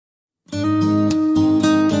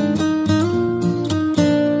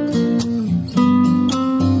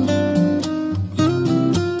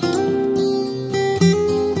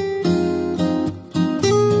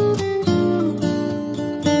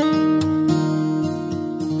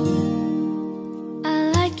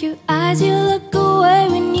eyes, you look away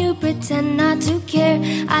when you pretend not to care.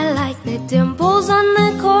 I like the dimples on the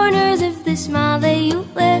corners of the smile that you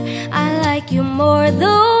wear. I like you more,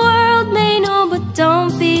 the world may know, but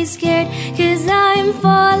don't be scared, 'cause I'm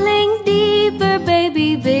falling deeper, baby,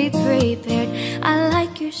 be prepared. I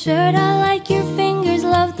like your shirt, I like your fingers,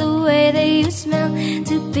 love the way that you smell.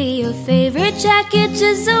 To be your favorite jacket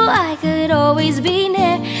just so I could always be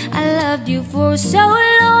near. I loved you for so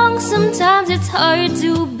long, sometimes it's hard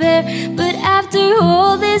to bear, but after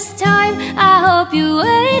all this time, I hope you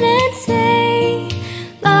wait and say,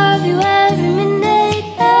 love you every minute,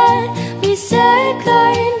 every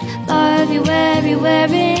second. Love you everywhere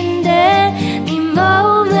in any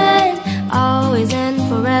moment, always and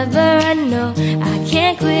forever. I know I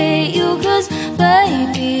can't quit you, 'cause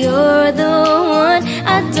baby, you're the one.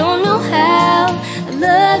 I don't know how. I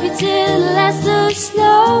love you till the last of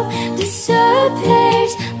snow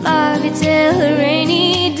disappears. Love you till a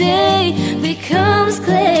rainy day becomes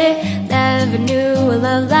clear. Never knew a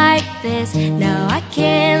love like this. Now I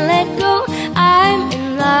can't let go. I'm in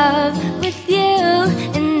love with you,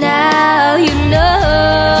 and now you know.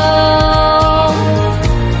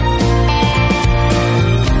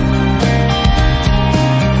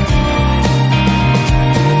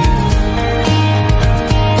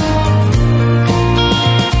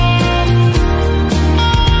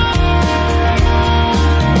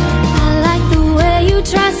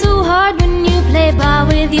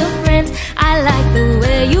 With your friends, I like the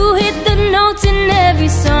way you hit the notes in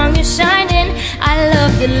every song you're shining. I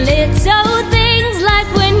love the little things, like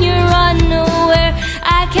when you're unaware,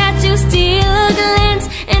 I catch you steal a glance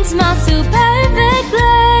and smile so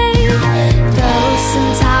perfectly. Though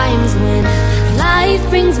sometimes when life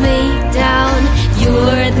brings me down,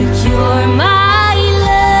 you're the cure, my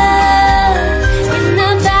love. In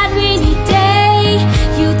the bad rainy day,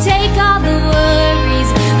 you take all the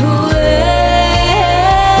worries away.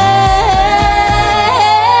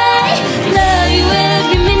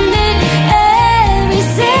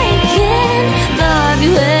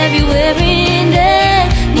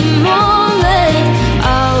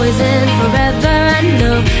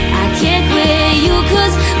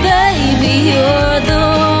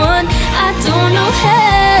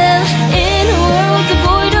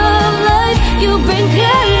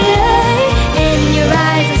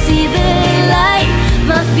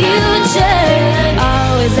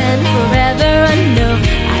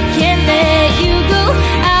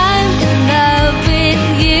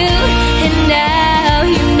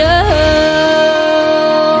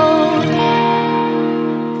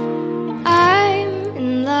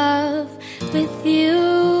 With you,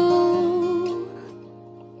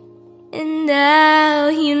 and now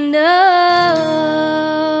you know.